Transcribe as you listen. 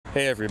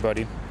Hey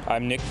everybody,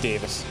 I'm Nick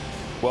Davis.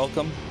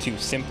 Welcome to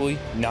Simply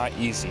Not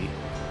Easy,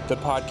 the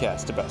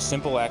podcast about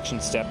simple action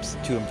steps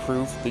to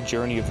improve the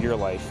journey of your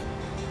life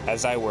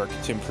as I work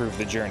to improve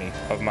the journey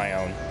of my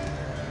own.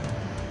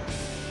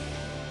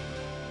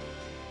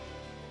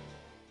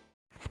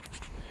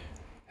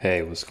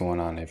 Hey, what's going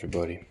on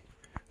everybody?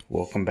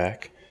 Welcome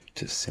back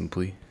to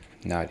Simply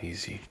Not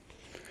Easy.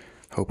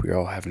 Hope you're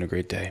all having a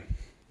great day.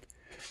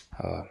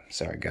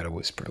 Sorry, gotta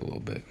whisper a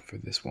little bit for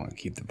this one,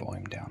 keep the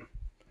volume down.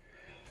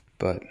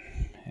 But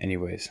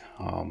anyways,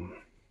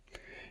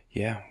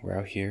 we're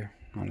out here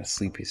on a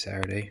sleepy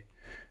Saturday.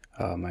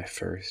 My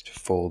first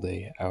full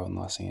day out in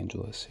Los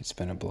Angeles. It's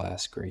been a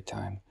blast, great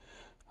time.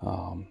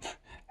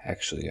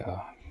 Actually,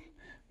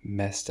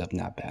 messed up,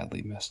 not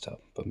badly messed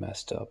up, but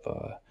messed up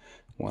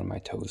one of my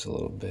toes a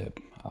little bit,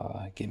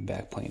 getting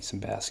back playing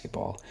some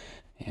basketball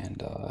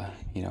and,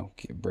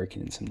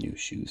 breaking in some new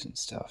shoes and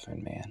stuff.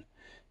 And man,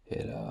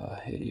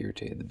 it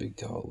irritated the big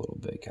toe a little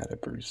bit, got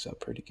it bruised up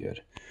pretty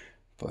good.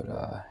 But,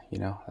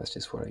 that's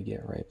just what I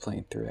get, right?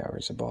 Playing 3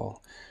 hours of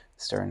ball,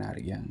 starting out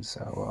again.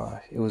 So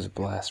it was a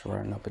blast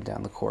running up and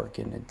down the court,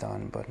 getting it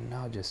done. But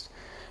now just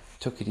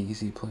took it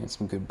easy, playing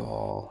some good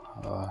ball.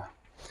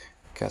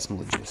 Got some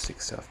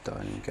logistic stuff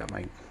done, got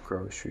my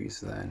groceries,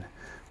 then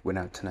went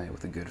out tonight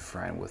with a good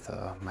friend, with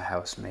my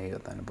housemate,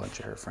 and then a bunch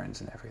of her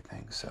friends and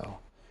everything. So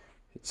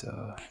it's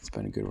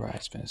been a good ride.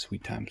 It's been a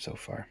sweet time so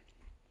far.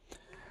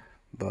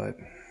 But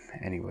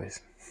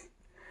anyways,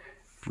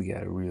 we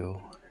got a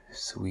real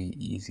sweet,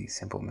 easy,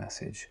 simple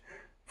message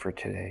for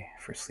today,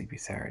 for Sleepy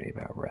Saturday,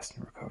 about rest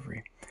and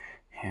recovery.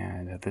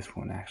 And this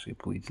one actually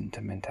bleeds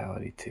into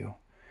mentality too.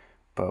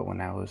 But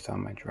when I was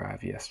on my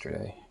drive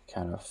yesterday,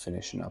 kind of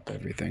finishing up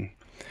everything,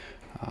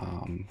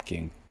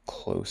 getting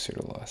closer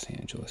to Los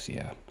Angeles,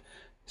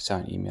 saw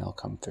an email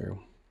come through.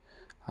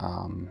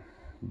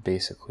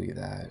 Basically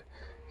that,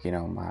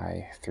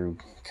 through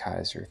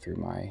Kaiser, through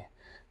my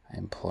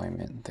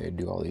employment, they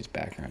do all these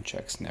background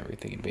checks and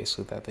everything, and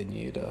basically that they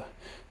needed a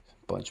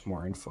bunch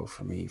more info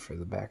for me for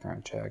the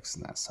background checks,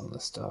 and that some of the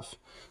stuff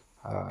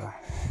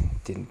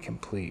didn't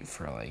complete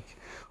for like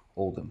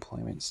old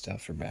employment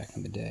stuff for back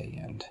in the day.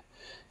 And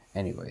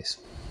anyways,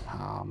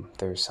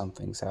 there's some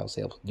things I was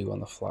able to do on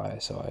the fly,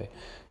 so I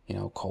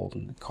called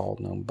an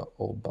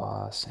old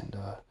boss and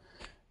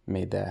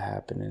made that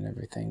happen and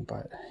everything.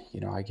 But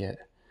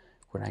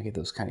when I get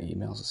those kind of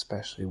emails,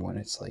 especially when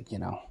it's like, you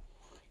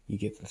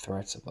get the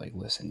threats of like,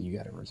 listen, you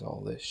got to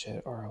resolve this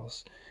shit or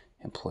else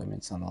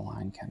employment's on the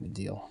line kind of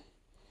deal.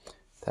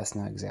 That's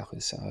not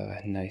exactly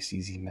a nice,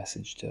 easy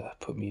message to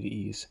put me to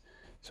ease.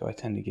 So I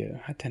tend to get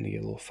a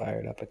little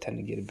fired up. I tend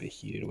to get a bit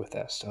heated with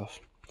that stuff.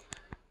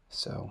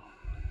 So,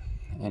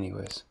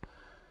 anyways,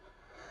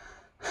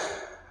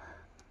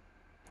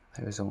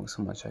 there was only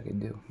so much I could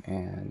do.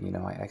 And,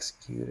 I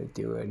executed, I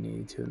did what I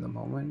needed to in the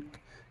moment,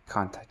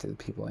 contacted the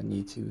people I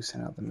need to,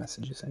 sent out the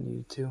messages I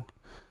needed to,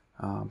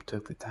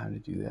 took the time to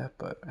do that.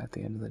 But at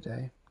the end of the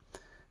day,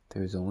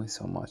 there's only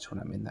so much when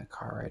I'm in that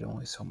car ride,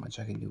 only so much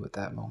I can do at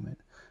that moment.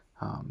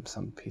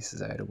 Some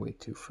pieces I had to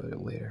wait to for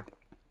later.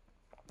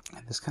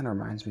 And this kind of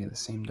reminds me of the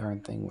same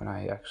darn thing when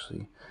I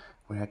actually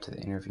went out to the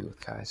interview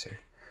with Kaiser,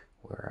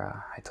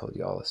 where I told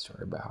you all the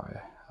story about how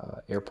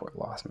I airport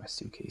lost my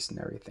suitcase and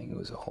everything. It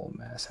was a whole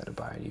mess. I had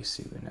to buy a new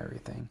suit and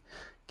everything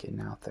getting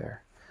out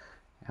there.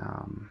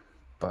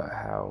 But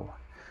how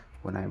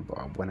when I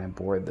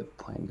boarded the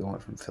plane going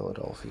from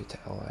Philadelphia to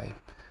LA,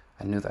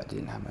 I knew that I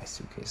didn't have my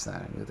suitcase then.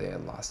 I knew they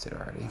had lost it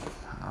already.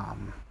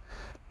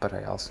 But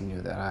I also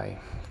knew that I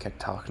kept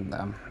talking to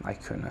them. I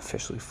couldn't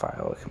officially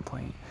file a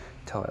complaint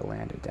until I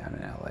landed down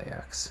in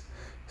LAX.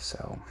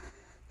 So,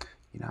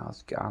 I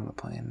was on the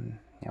plane.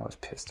 I was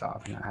pissed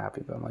off and not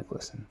happy, but I'm like,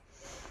 listen,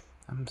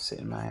 I'm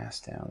sitting my ass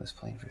down on this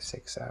plane for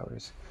 6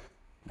 hours,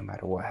 no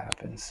matter what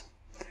happens.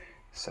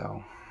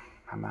 So,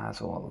 I might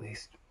as well at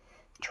least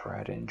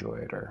try to enjoy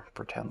it or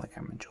pretend like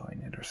I'm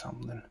enjoying it or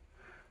something.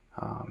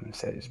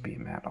 Instead of just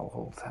being mad all the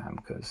whole time,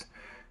 because,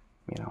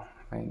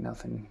 ain't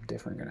nothing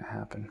different gonna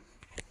happen.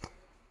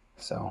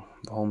 So,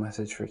 the whole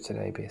message for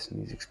today, based on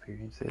these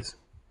experiences,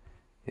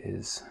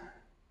 is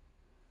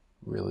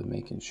really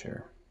making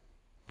sure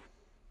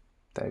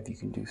that if you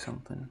can do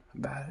something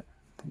about it,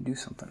 then do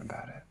something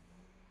about it.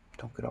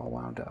 Don't get all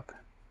wound up.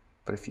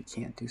 But if you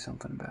can't do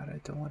something about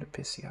it, don't let it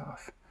piss you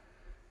off.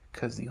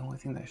 Because the only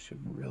thing that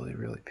should really,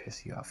 really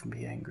piss you off and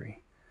be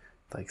angry,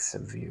 like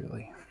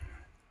severely,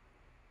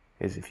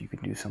 is if you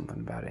can do something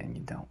about it and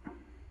you don't.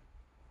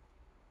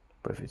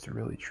 But if it's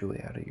really,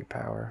 truly out of your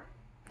power,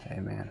 hey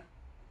man,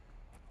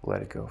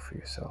 let it go for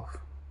yourself.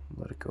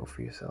 Let it go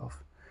for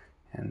yourself.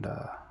 And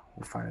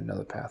we'll find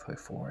another pathway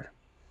forward.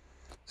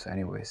 So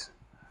anyways,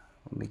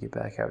 let me get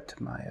back out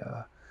to my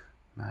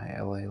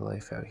LA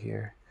life out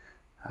here.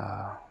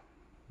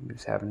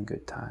 Just having a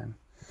good time.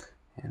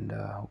 And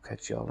we'll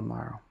catch y'all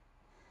tomorrow.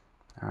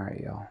 Alright,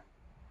 y'all.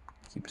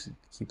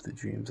 Keep the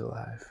dreams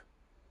alive.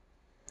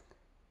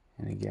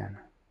 And again,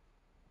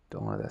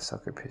 don't let that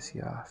sucker piss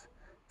you off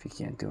if you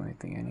can't do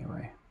anything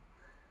anyway.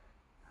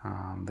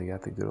 They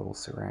got the good old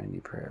serenity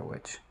prayer,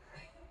 which,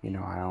 I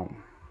don't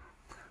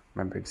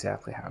remember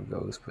exactly how it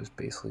goes, but it's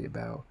basically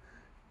about,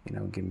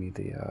 give me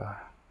the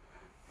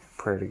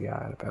prayer to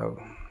God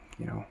about,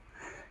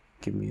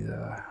 give me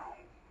the,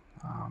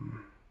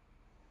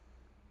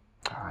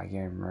 I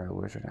can't remember the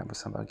words right now, but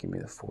something about give me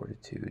the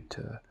fortitude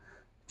to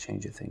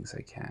change the things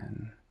I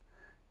can,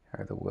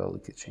 or the will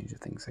to change the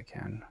things I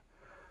can,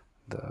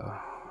 the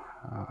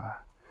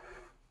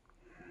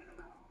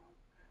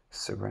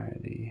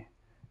serenity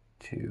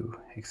to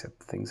accept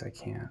the things I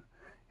can't,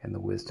 and the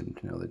wisdom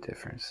to know the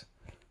difference.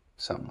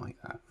 Something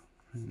like that.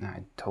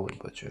 I totally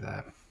butcher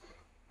that.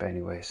 But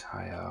anyways,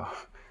 I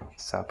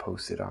saw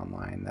posted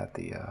online that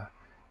the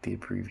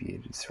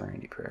abbreviated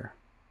Serenity Prayer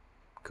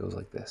goes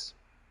like this.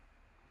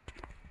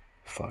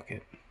 Fuck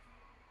it.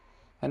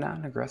 And not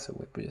an aggressive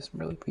way, but just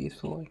really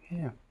peaceful, like,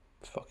 yeah,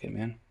 fuck it,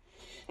 man.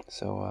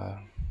 So,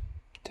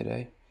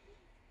 today,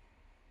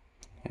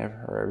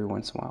 every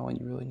once in a while when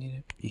you really need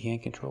it, you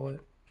can't control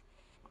it,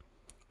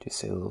 just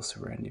say a little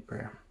Serenity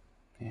Prayer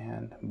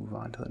and move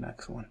on to the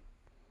next one.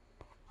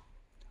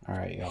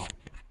 Alright, y'all.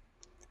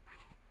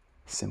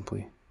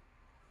 Simply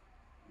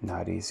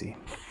not easy.